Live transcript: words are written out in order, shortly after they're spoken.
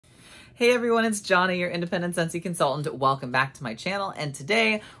Hey everyone, it's Johnny, your independent Scentsy consultant. Welcome back to my channel, and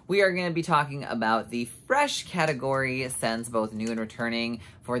today we are going to be talking about the fresh category scents, both new and returning,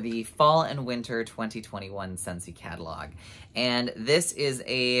 for the Fall and Winter 2021 Scentsy Catalog. And this is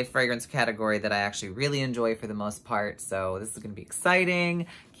a fragrance category that I actually really enjoy for the most part, so this is going to be exciting.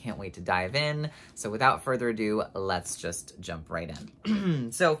 Can't wait to dive in. So without further ado, let's just jump right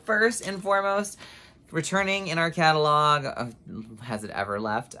in. So first and foremost, returning in our catalog, has it ever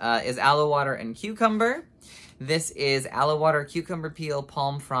left, is Aloe Water and Cucumber. This is Aloe Water, Cucumber Peel,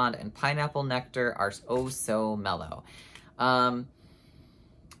 Palm Frond, and Pineapple Nectar are oh so mellow.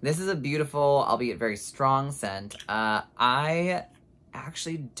 This is a beautiful, albeit very strong scent. I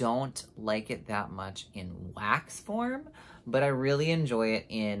actually don't like it that much in wax form, but I really enjoy it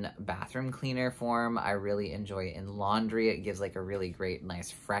in bathroom cleaner form. I really enjoy it in laundry. It gives like a really great,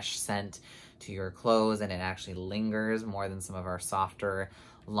 nice, fresh scent to your clothes, and it actually lingers more than some of our softer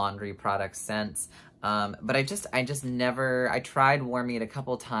laundry product scents. But I tried warming it a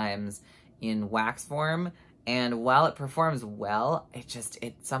couple times in wax form, and while it performs well,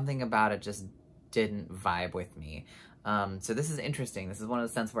 something about it just didn't vibe with me. So this is interesting. This is one of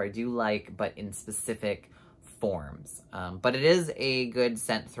the scents where I do like, but in specific forms. But it is a good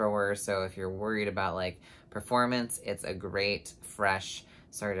scent thrower, so if you're worried about like performance, it's a great, fresh,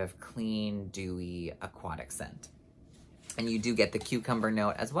 sort of clean, dewy, aquatic scent. And you do get the cucumber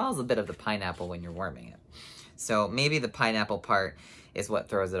note as well as a bit of the pineapple when you're warming it. So maybe the pineapple part is what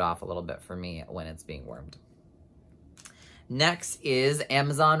throws it off a little bit for me when it's being warmed. Next is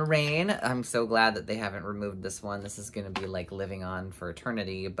Amazon Rain. I'm so glad that they haven't removed this one. This is going to be like living on for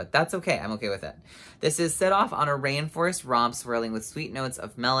eternity, but that's okay. I'm okay with it. This is set off on a rainforest romp swirling with sweet notes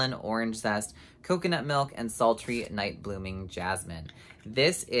of melon, orange zest, coconut milk, and sultry night blooming jasmine.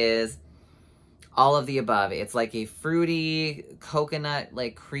 This is all of the above. It's like a fruity, coconut,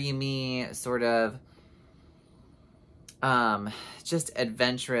 like creamy, sort of just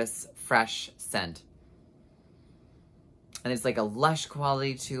adventurous, fresh scent. And it's like a lush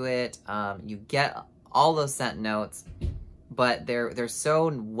quality to it. You get all those scent notes, but they're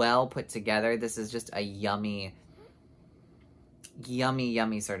so well put together. This is just a yummy, yummy,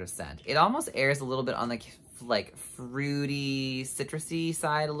 yummy sort of scent. It almost airs a little bit on the like fruity, citrusy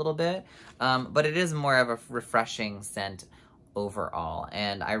side a little bit, but it is more of a refreshing scent overall,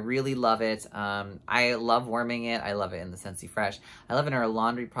 and I really love it. I love warming it. I love it in the Scentsy Fresh. I love it in our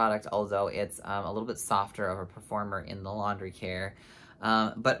laundry product, although it's a little bit softer of a performer in the laundry care.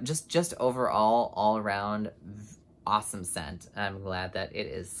 But just overall, all around, awesome scent. I'm glad that it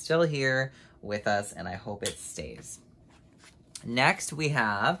is still here with us, and I hope it stays. Next, we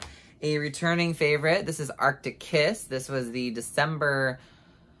have a returning favorite. This is Arctic Kiss. This was the December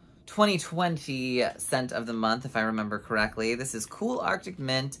 2020 scent of the month, if I remember correctly. This is cool Arctic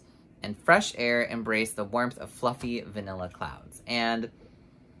mint and fresh air embrace the warmth of fluffy vanilla clouds. And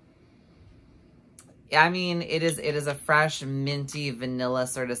I mean, it is a fresh, minty, vanilla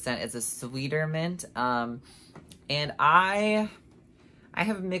sort of scent. It's a sweeter mint. And I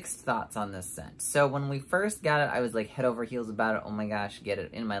have mixed thoughts on this scent. So when we first got it, I was like head over heels about it. Oh my gosh, get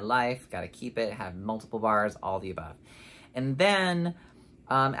it in my life, gotta keep it, have multiple bars, all the above. And then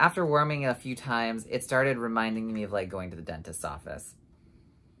after warming it a few times, it started reminding me of like going to the dentist's office.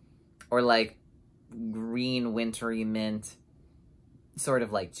 Or like green wintry mint, sort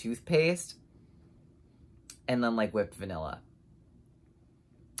of like toothpaste. And then like whipped vanilla.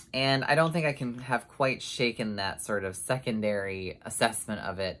 And I don't think I can have quite shaken that sort of secondary assessment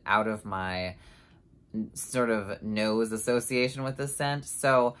of it out of my sort of nose association with the scent.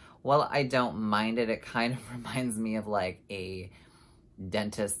 So while I don't mind it, it kind of reminds me of like a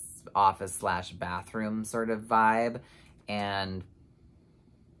dentist's office / bathroom sort of vibe. And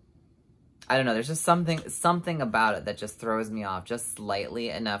I don't know, there's just something about it that just throws me off just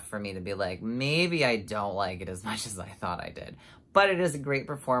slightly enough for me to be like, maybe I don't like it as much as I thought I did. But it is a great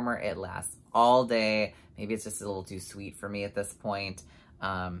performer. It lasts all day. Maybe it's just a little too sweet for me at this point.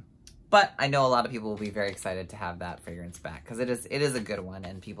 But I know a lot of people will be very excited to have that fragrance back because it is a good one,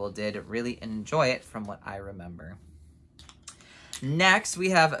 and people did really enjoy it from what I remember. Next,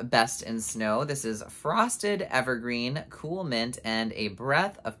 we have Best in Snow. This is frosted evergreen, cool mint, and a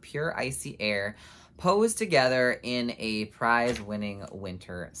breath of pure icy air posed together in a prize-winning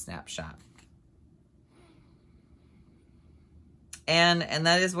winter snapshot. And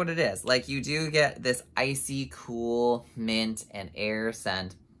that is what it is. Like, you do get this icy, cool mint and air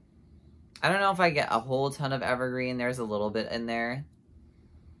scent. I don't know if I get a whole ton of evergreen. There's a little bit in there.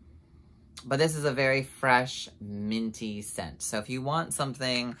 But this is a very fresh, minty scent. So if you want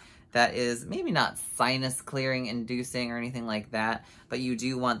something that is maybe not sinus clearing inducing or anything like that, but you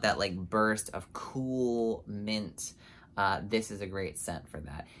do want that like burst of cool mint. This is a great scent for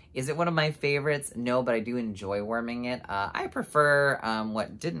that. Is it one of my favorites? No, but I do enjoy warming it. I prefer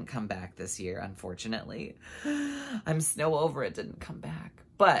what didn't come back this year, unfortunately. I'm snow over it didn't come back.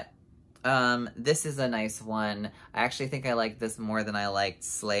 But this is a nice one. I actually think I like this more than I liked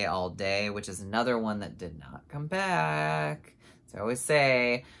Slay All Day, which is another one that did not come back. So I always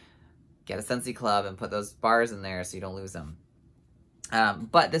say, get a Scentsy Club and put those bars in there so you don't lose them.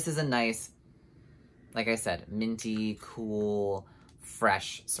 But this is a nice, like I said, minty, cool,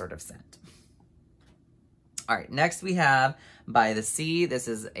 fresh sort of scent. All right, next we have By the Sea. This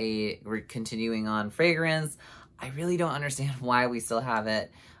is we're continuing on fragrance. I really don't understand why we still have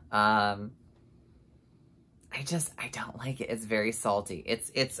it. I don't like it. It's very salty.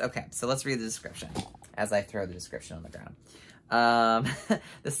 It's okay. So let's read the description as I throw the description on the ground.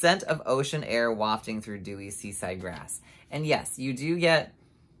 The scent of ocean air wafting through dewy seaside grass. And yes, you do get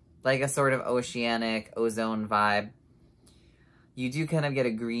like a sort of oceanic ozone vibe. You do kind of get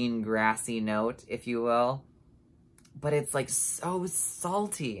a green grassy note, if you will. But it's like so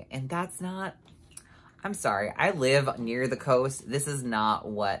salty, and that's not... I'm sorry, I live near the coast. This is not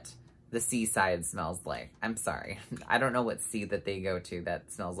what the seaside smells like. I'm sorry. I don't know what sea that they go to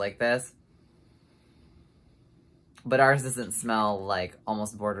that smells like this. But ours doesn't smell like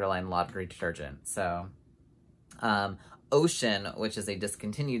almost borderline laundry detergent. So, Ocean, which is a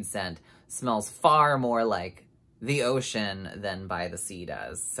discontinued scent, smells far more like the ocean than By the Sea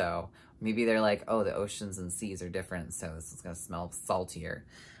does. So maybe they're like, oh, the oceans and seas are different, so this is gonna smell saltier.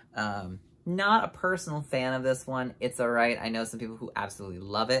 Not a personal fan of this one. It's all right. I know some people who absolutely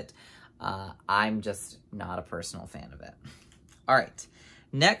love it. I'm just not a personal fan of it. All right.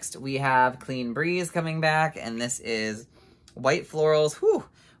 Next, we have Clean Breeze coming back, and this is white florals, whew,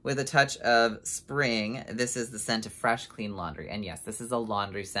 with a touch of spring. This is the scent of fresh, clean laundry. And yes, this is a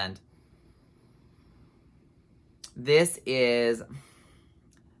laundry scent. This is...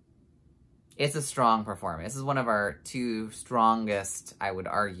 It's a strong performer. This is one of our two strongest, I would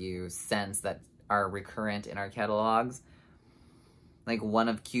argue, scents that are recurrent in our catalogs. Like one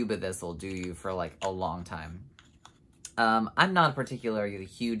of Cuba, this will do you for like a long time. I'm not particularly a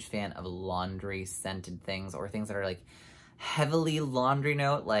huge fan of laundry scented things or things that are like heavily laundry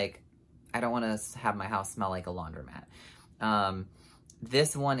note. Like I don't want to have my house smell like a laundromat.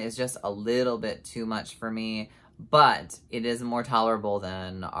 This one is just a little bit too much for me. But it is more tolerable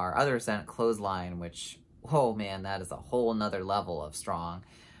than our other scent, Clothesline, which, oh man, that is a whole nother level of strong.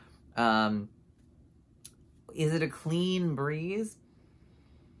 Is it a Clean Breeze?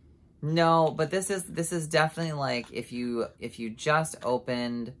 No, but this is definitely like if you just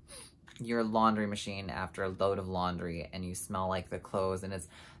opened your laundry machine after a load of laundry and you smell like the clothes and it's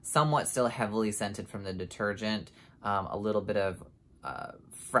somewhat still heavily scented from the detergent, a little bit of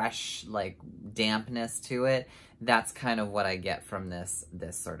fresh like dampness to it. That's kind of what I get from this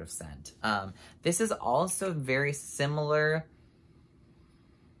sort of scent. This is also very similar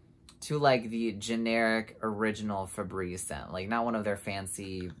to like the generic original Febreze scent, like not one of their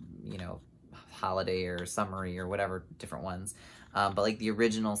fancy, you know, holiday or summery or whatever different ones, but like the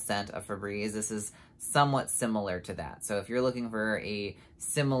original scent of Febreze. This is somewhat similar to that. So if you're looking for a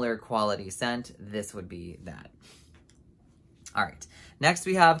similar quality scent, this would be that. All right, next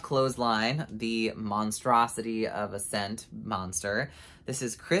we have Clothesline, the monstrosity of a scent monster. This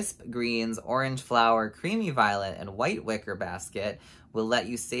is crisp greens, orange flower, creamy violet, and white wicker basket will let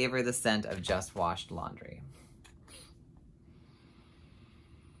you savor the scent of just washed laundry.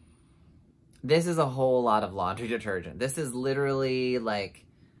 This is a whole lot of laundry detergent. This is literally like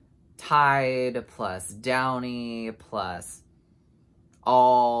Tide plus Downy plus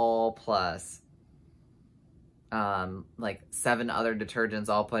All plus like 7 other detergents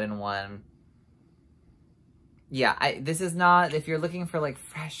all put in one. Yeah, this is not, if you're looking for like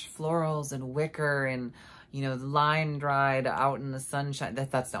fresh florals and wicker and, you know, line dried out in the sunshine,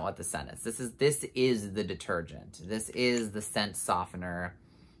 that's not what the scent is. This is the detergent. This is the scent softener,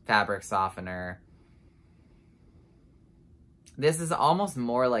 fabric softener. This is almost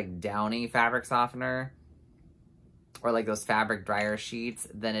more like Downy fabric softener or like those fabric dryer sheets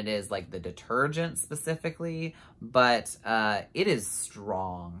than it is like the detergent specifically, but it is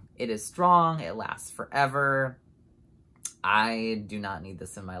strong. It is strong, it lasts forever. I do not need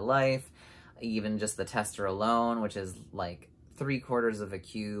this in my life. Even just the tester alone, which is like 3/4 of a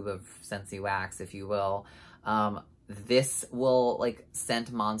cube of Scentsy wax, if you will. This will like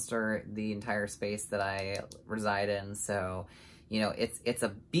scent monster the entire space that I reside in, so you know, it's a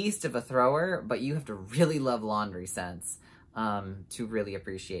beast of a thrower, but you have to really love laundry scents to really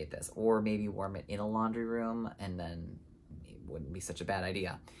appreciate this. Or maybe warm it in a laundry room, and then it wouldn't be such a bad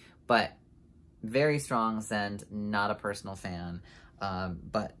idea. But very strong scent, not a personal fan,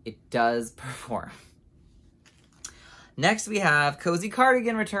 but it does perform. Next we have Cozy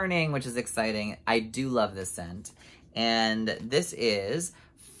Cardigan returning, which is exciting. I do love this scent. And this is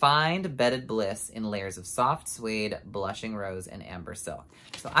Find Bedded Bliss in layers of soft suede, blushing rose, and amber silk.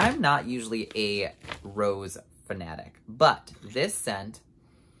 So I'm not usually a rose fanatic, but this scent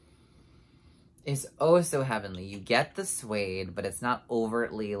is oh so heavenly. You get the suede, but it's not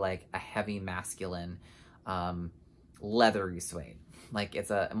overtly like a heavy masculine leathery suede. Like it's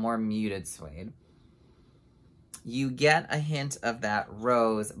a more muted suede. You get a hint of that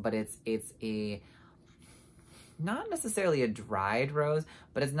rose, but it's a not necessarily a dried rose,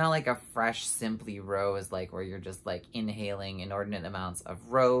 but it's not like a fresh, simply rose, like where you're just like inhaling inordinate amounts of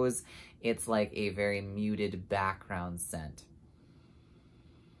rose. It's like a very muted background scent.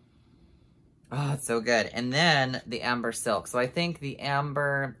 Oh, it's so good. And then the amber silk. So I think the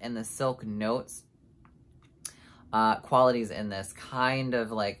amber and the silk notes, qualities in this kind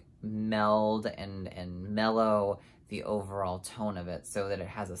of like meld and mellow the overall tone of it so that it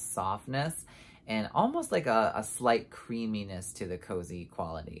has a softness and almost like a slight creaminess to the cozy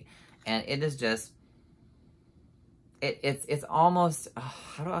quality. And it is just, it's almost,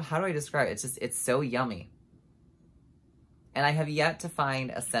 how do I describe it? It's so yummy. And I have yet to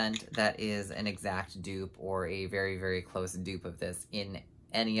find a scent that is an exact dupe or a very, very close dupe of this in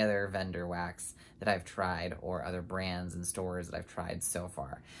any other vendor wax that I've tried or other brands and stores that I've tried so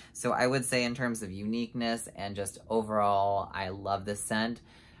far. So I would say in terms of uniqueness and just overall, I love this scent.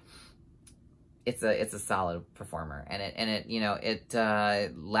 It's a solid performer, and it you know, it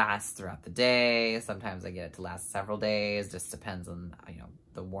lasts throughout the day. Sometimes I get it to last several days, just depends on, you know,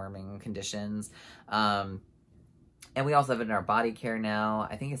 the warming conditions. And we also have it in our body care now.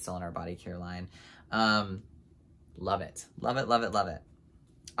 I think it's still in our body care line. Love it. Love it, love it, love it.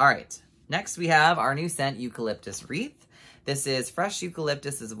 All right. Next we have our new scent, Eucalyptus Wreath. This is fresh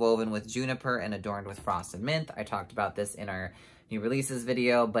eucalyptus is woven with juniper and adorned with frosted mint. I talked about this in our new releases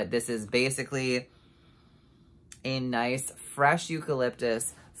video, but this is basically a nice fresh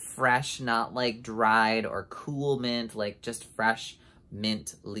eucalyptus, fresh, not like dried or cool mint, like just fresh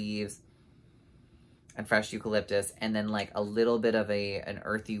mint leaves and fresh eucalyptus, and then like a little bit of an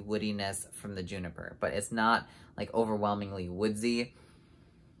earthy woodiness from the juniper, but it's not like overwhelmingly woodsy.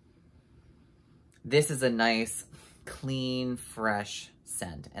 This is a nice, clean, fresh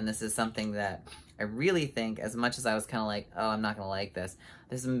scent, and this is something that I really think, as much as I was kind of like, oh, I'm not gonna like this,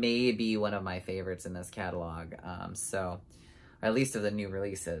 this may be one of my favorites in this catalog, so, or at least of the new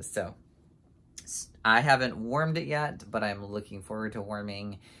releases. So I haven't warmed it yet, but I'm looking forward to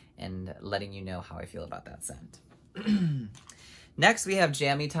warming and letting you know how I feel about that scent. Next, we have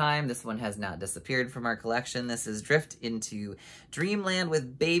Jammy Time. This one has not disappeared from our collection. This is Drift into Dreamland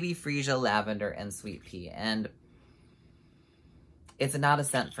with Baby Freesia, Lavender, and Sweet Pea. And it's not a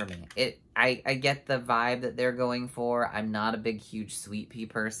scent for me. I get the vibe that they're going for. I'm not a big, huge Sweet Pea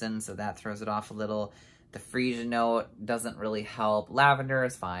person, so that throws it off a little. The Freesia note doesn't really help. Lavender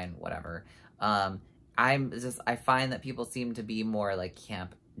is fine, whatever. I find that people seem to be more like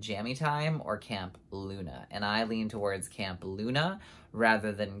Camp Jammy Time or Camp Luna, and I lean towards Camp Luna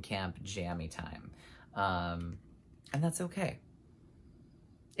rather than Camp Jammy Time, and that's okay.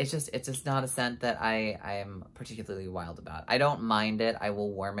 It's just not a scent that I am particularly wild about. I don't mind it. I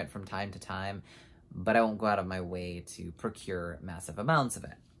will warm it from time to time, but I won't go out of my way to procure massive amounts of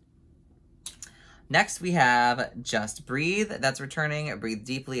it. Next, we have Just Breathe. That's returning. Breathe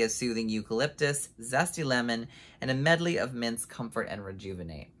deeply as soothing eucalyptus, zesty lemon, and a medley of mints, comfort, and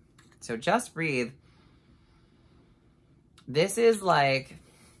rejuvenate. So Just Breathe, this is like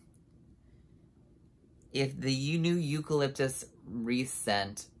if the new eucalyptus wreath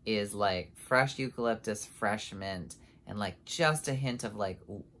scent is like fresh eucalyptus, fresh mint, and like just a hint of like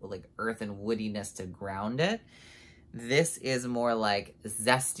earth and woodiness to ground it. This is more like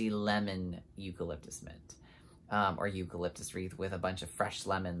zesty lemon eucalyptus mint, or eucalyptus wreath with a bunch of fresh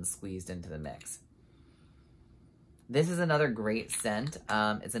lemons squeezed into the mix. This is another great scent.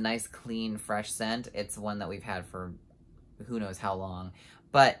 It's a nice, clean, fresh scent. It's one that we've had for who knows how long,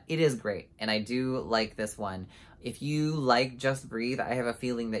 but it is great, and I do like this one. If you like Just Breathe, I have a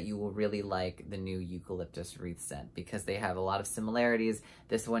feeling that you will really like the new eucalyptus wreath scent because they have a lot of similarities.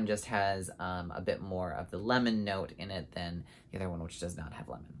 This one just has a bit more of the lemon note in it than the other one, which does not have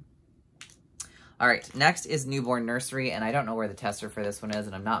lemon. All right, next is Newborn Nursery, and I don't know where the tester for this one is,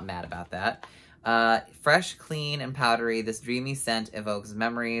 and I'm not mad about that. Fresh, clean, and powdery, this dreamy scent evokes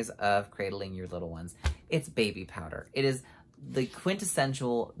memories of cradling your little ones. It's baby powder. It is the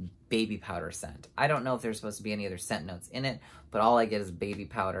quintessential baby powder scent. I don't know if there's supposed to be any other scent notes in it, but all I get is baby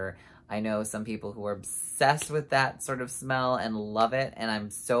powder. I know some people who are obsessed with that sort of smell and love it, and I'm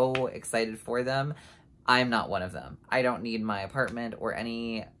so excited for them. I'm not one of them. I don't need my apartment or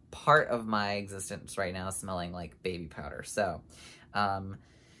any part of my existence right now smelling like baby powder. So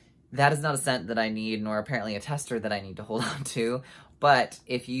that is not a scent that I need, nor apparently a tester that I need to hold on to. But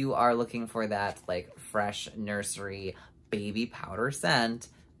if you are looking for that like fresh nursery baby powder scent,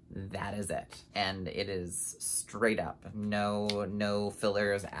 that is it. And it is straight up. No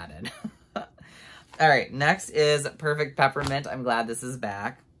fillers added. All right, next is Perfect Peppermint. I'm glad this is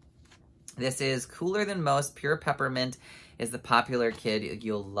back. This is Cooler Than Most. Pure Peppermint is the popular kid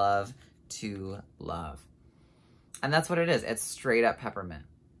you'll love to love. And that's what it is. It's straight up peppermint.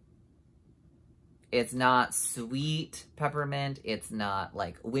 It's not sweet peppermint. It's not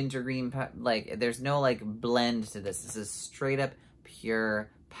like wintergreen, like there's no like blend to this. This is straight up pure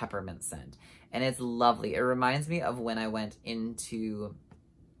peppermint scent. And it's lovely. It reminds me of when I went into,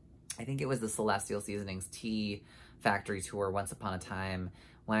 I think it was the Celestial Seasonings tea factory tour once upon a time,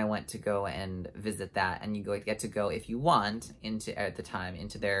 when I went to go and visit that. And you get to go, if you want, at the time,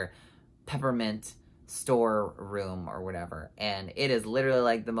 into their peppermint store room or whatever. And it is literally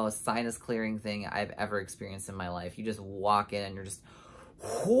like the most sinus clearing thing I've ever experienced in my life. You just walk in and you're just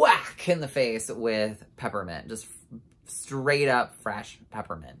whack in the face with peppermint. Just straight up fresh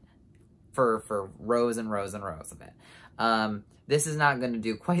peppermint for rows and rows and rows of it. This is not going to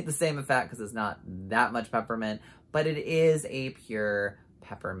do quite the same effect because it's not that much peppermint, but it is a pure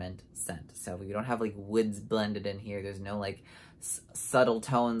peppermint scent. So we don't have like woods blended in here. There's no like subtle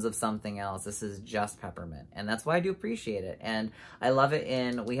tones of something else. This is just peppermint, and that's why I do appreciate it. And I love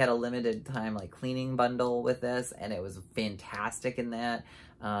it we had a limited time like cleaning bundle with this, and it was fantastic in that.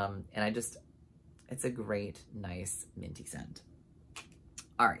 And it's a great, nice minty scent.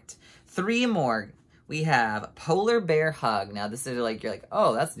 All right, 3 more. We have Polar Bear Hug. Now this is like, you're like,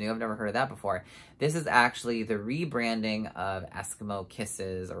 oh, that's new. I've never heard of that before. This is actually the rebranding of Eskimo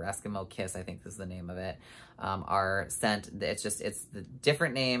Kisses, or Eskimo Kiss, I think is the name of it. Our scent, it's the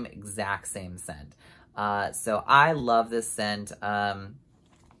different name, exact same scent. So I love this scent.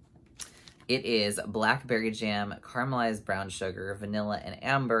 It is blackberry jam, caramelized brown sugar, vanilla, and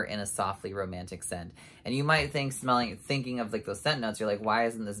amber in a softly romantic scent. And you might think, thinking of like those scent notes, you're like, why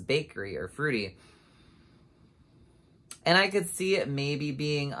isn't this bakery or fruity? And I could see it maybe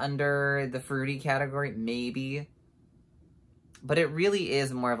being under the fruity category, maybe. But it really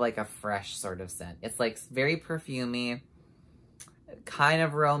is more of like a fresh sort of scent. It's like very perfumey, kind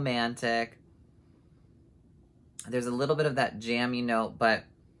of romantic. There's a little bit of that jammy note, but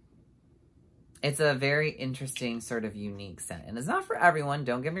it's a very interesting sort of unique scent. And it's not for everyone,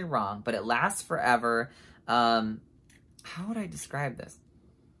 don't get me wrong, but it lasts forever. How would I describe this?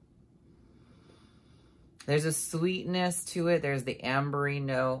 There's a sweetness to it. There's the ambery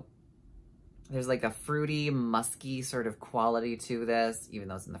note. There's like a fruity, musky sort of quality to this, even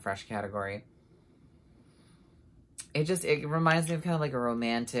though it's in the fresh category. It reminds me of kind of like a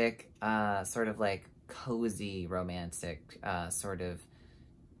romantic, sort of like cozy romantic, sort of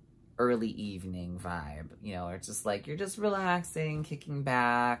early evening vibe. You know, it's just like, you're just relaxing, kicking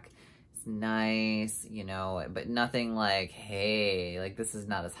back. It's nice, you know, but nothing like, hey, like this is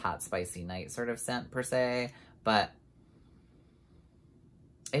not a hot, spicy night sort of scent per se, but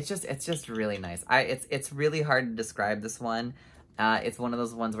it's just really nice. It's really hard to describe this one. It's one of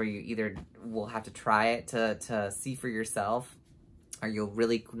those ones where you either will have to try it to see for yourself, or you'll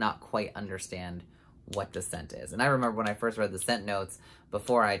really not quite understand what the scent is. And I remember when I first read the scent notes,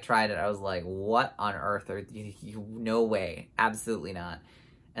 before I tried it, I was like, what on earth are you, no way, absolutely not.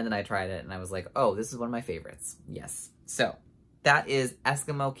 And then I tried it and I was like, oh, this is one of my favorites. Yes. So that is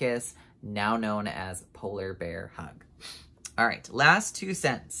Eskimo Kiss, now known as Polar Bear Hug. All right, last 2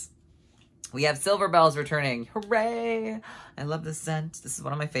 scents. We have Silver Bells returning. Hooray! I love this scent. This is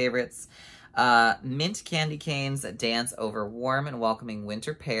one of my favorites. Mint candy canes dance over warm and welcoming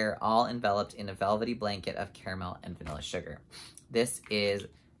winter pear, all enveloped in a velvety blanket of caramel and vanilla sugar. This is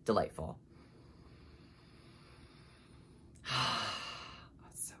delightful.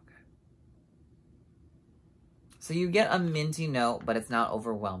 So you get a minty note, but it's not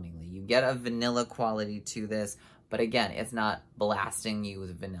overwhelmingly. You get a vanilla quality to this, but again, it's not blasting you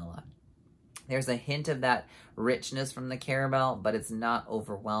with vanilla. There's a hint of that richness from the caramel, but it's not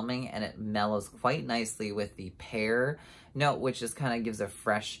overwhelming, and it mellows quite nicely with the pear note, which just kind of gives a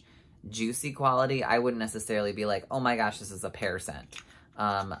fresh, juicy quality. I wouldn't necessarily be like, oh my gosh, this is a pear scent.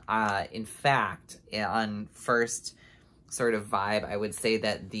 In fact, on first sort of vibe. I would say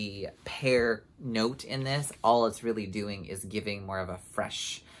that the pear note in this, all it's really doing is giving more of a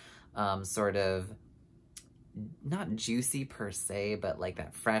fresh sort of, not juicy per se, but like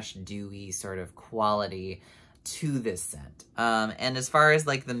that fresh, dewy sort of quality to this scent. And as far as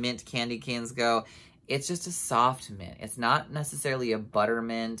like the mint candy canes go, it's just a soft mint. It's not necessarily a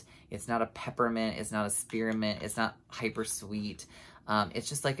buttermint. It's not a peppermint. It's not a spearmint. It's not hyper sweet. It's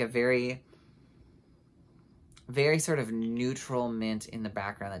just like a very, very sort of neutral mint in the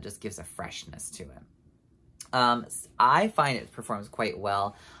background that just gives a freshness to it. I find it performs quite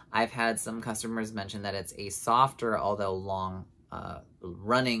well. I've had some customers mention that it's a softer, although long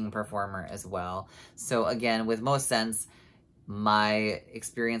running performer as well. So again, with most scents, my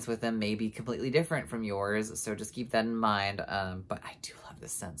experience with them may be completely different from yours, so just keep that in mind. But I do love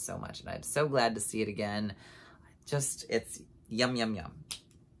this scent so much, and I'm so glad to see it again. Just, it's yum, yum, yum.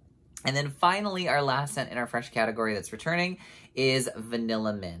 And then finally, our last scent in our fresh category that's returning is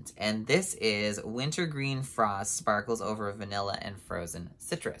Vanilla Mint. And this is Wintergreen Frost Sparkles Over Vanilla and Frozen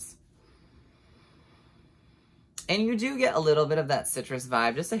Citrus. And you do get a little bit of that citrus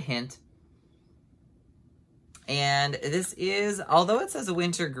vibe, just a hint. And this is, although it says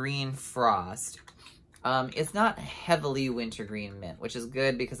Wintergreen Frost, it's not heavily wintergreen mint, which is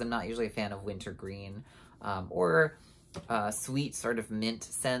good because I'm not usually a fan of wintergreen or sweet sort of mint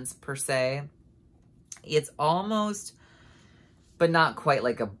scents per se. It's almost, but not quite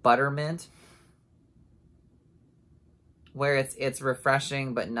like a buttermint, where it's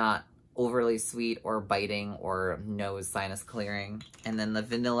refreshing but not overly sweet or biting or nose sinus clearing. And then the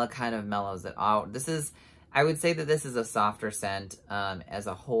vanilla kind of mellows it out. This is, I would say that this is a softer scent as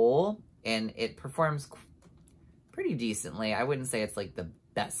a whole, and it performs pretty decently. I wouldn't say it's like the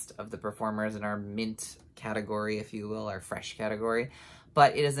best of the performers in our mint category, if you will, our fresh category,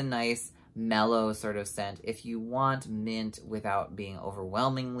 but it is a nice mellow sort of scent. If you want mint without being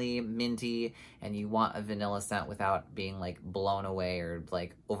overwhelmingly minty, and you want a vanilla scent without being like blown away or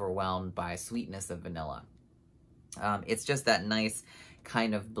like overwhelmed by sweetness of vanilla, it's just that nice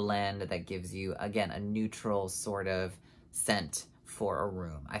kind of blend that gives you, again, a neutral sort of scent for a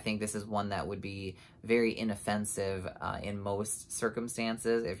room. I think this is one that would be very inoffensive in most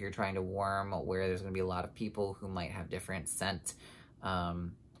circumstances. If you're trying to warm where there's going to be a lot of people who might have different scent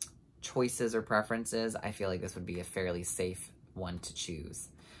choices or preferences, I feel like this would be a fairly safe one to choose.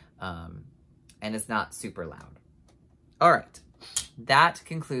 And it's not super loud. All right, that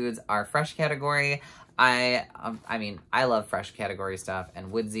concludes our fresh category. I mean, I love fresh category stuff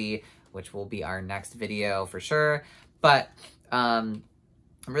and woodsy, which will be our next video for sure. But I'm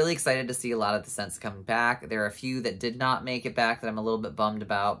really excited to see a lot of the scents come back. There are a few that did not make it back that I'm a little bit bummed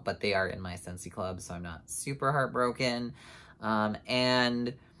about, but they are in my Scentsy Club, so I'm not super heartbroken.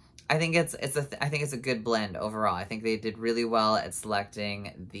 And I think it's a good blend overall. I think they did really well at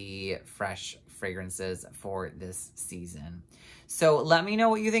selecting the fresh fragrances for this season. So let me know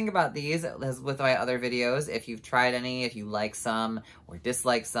what you think about these, as with my other videos. If you've tried any, if you like some or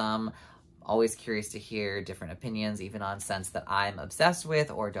dislike some. Always curious to hear different opinions, even on scents that I'm obsessed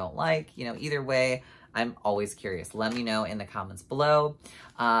with or don't like. You know, either way, I'm always curious. Let me know in the comments below.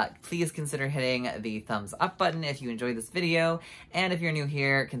 Please consider hitting the thumbs up button if you enjoyed this video. And if you're new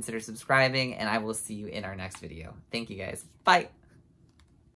here, consider subscribing, and I will see you in our next video. Thank you guys. Bye.